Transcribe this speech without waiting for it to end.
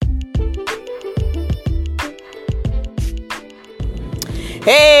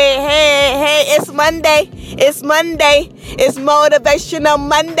Hey, it's Monday. It's Monday. It's Motivational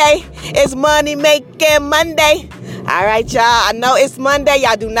Monday. It's Money Making Monday. All right, y'all. I know it's Monday.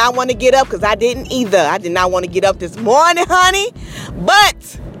 Y'all do not want to get up because I didn't either. I did not want to get up this morning, honey.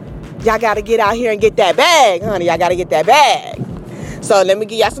 But y'all got to get out here and get that bag, honey. Y'all got to get that bag. So let me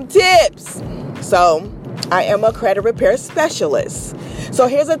give y'all some tips. So I am a credit repair specialist. So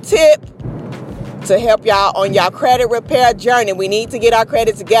here's a tip to help y'all on y'all credit repair journey. We need to get our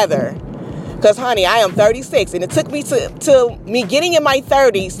credit together. Because, honey, I am 36. And it took me to me getting in my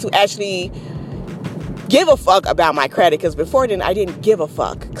 30s to actually give a fuck about my credit. Because before then, I didn't give a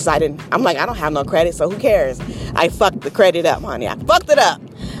fuck. Because I'm like, I don't have no credit, so who cares? I fucked the credit up, honey. I fucked it up.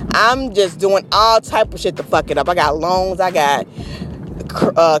 I'm just doing all type of shit to fuck it up. I got loans. I got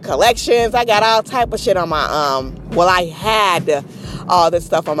collections. I got all type of shit on my, I had all this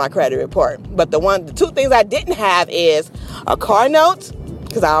stuff on my credit report. But the two things I didn't have is a car note,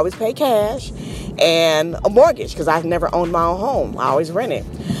 because I always pay cash, and a mortgage, because I've never owned my own home. I always rent it.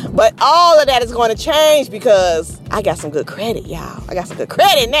 But all of that is going to change because I got some good credit, y'all. I got some good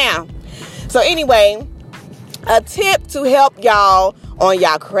credit now. So anyway, a tip to help y'all on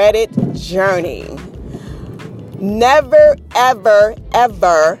y'all credit journey. Never, ever,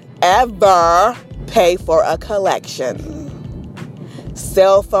 ever, ever pay for a collection.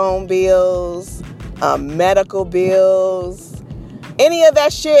 Cell phone bills, medical bills, any of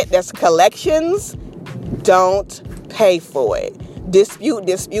that shit that's collections, don't pay for it. Dispute,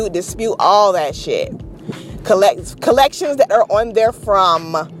 all that shit. Collections that are on there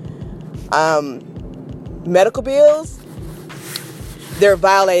from medical bills, they're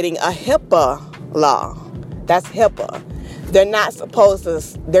violating a HIPAA law. That's HIPAA. They're not supposed to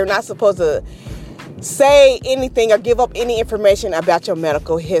say anything or give up any information about your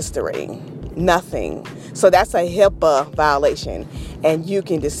medical history. Nothing. So that's a HIPAA violation. And you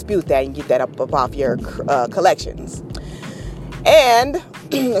can dispute that and get that up off your collections. And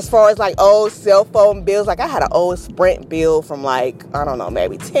as far as like old cell phone bills, like I had an old Sprint bill from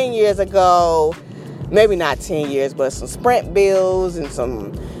maybe 10 years ago. Maybe not 10 years, but some Sprint bills and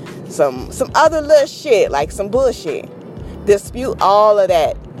some other little shit, like some bullshit. Dispute all of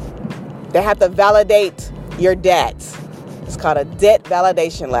that. They have to validate your debt. It's called a debt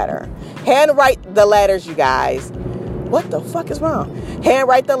validation letter. Handwrite the letters, you guys. What the fuck is wrong?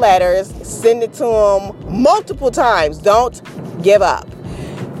 Handwrite the letters. Send it to them multiple times. Don't give up.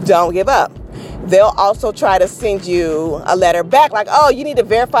 Don't give up. They'll also try to send you a letter back like, oh, you need to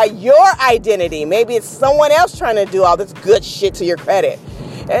verify your identity. Maybe it's someone else trying to do all this good shit to your credit.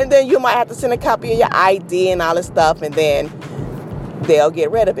 And then you might have to send a copy of your ID and all this stuff, and then they'll get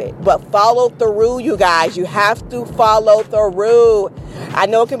rid of it. But follow through, you guys. You have to follow through. I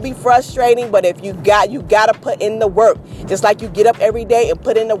know it can be frustrating, but if you got to put in the work. Just like you get up every day and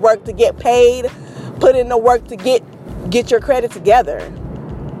put in the work to get paid, put in the work to get your credit together.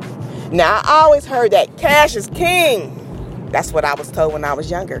 Now, I always heard that cash is king. That's what I was told when I was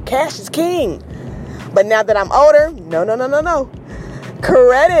younger. Cash is king. But now that I'm older, no.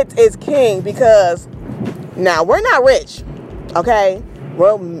 Credit is king, because now we're not rich. Okay,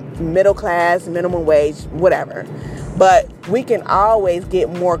 we're middle class, minimum wage, whatever. But we can always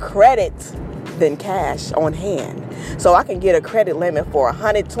get more credit than cash on hand. So I can get a credit limit for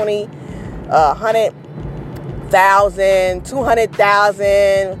 120, 100,000,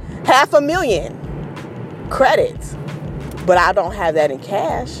 200,000, $500,000 credit. But I don't have that in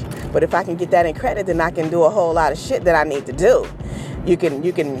cash. But if I can get that in credit, then I can do a whole lot of shit that I need to do. It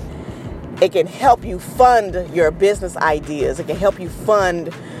can help you fund your business ideas. It can help you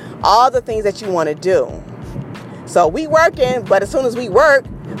fund all the things that you want to do. So we working, but as soon as we work,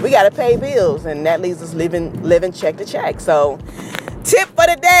 we got to pay bills. And that leaves us living check to check. So tip for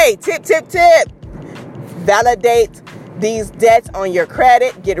the day. Tip. Validate these debts on your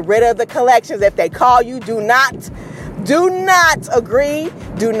credit. Get rid of the collections. If they call you, do not agree.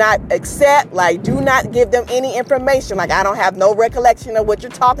 Do not accept. Do not give them any information. I don't have no recollection of what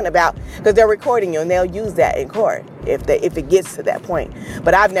you're talking about, because they're recording you and they'll use that in court if it gets to that point.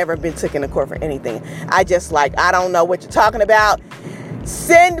 But I've never been taken to court for anything. I just I don't know what you're talking about.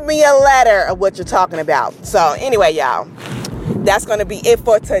 Send me a letter of what you're talking about. So anyway, y'all, that's going to be it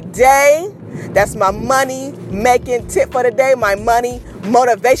for today. That's my money making tip for the day, my money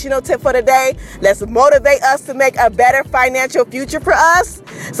motivational tip for the day. Let's motivate us to make a better financial future for us.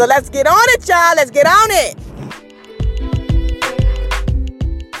 So let's get on it, y'all. Let's get on it.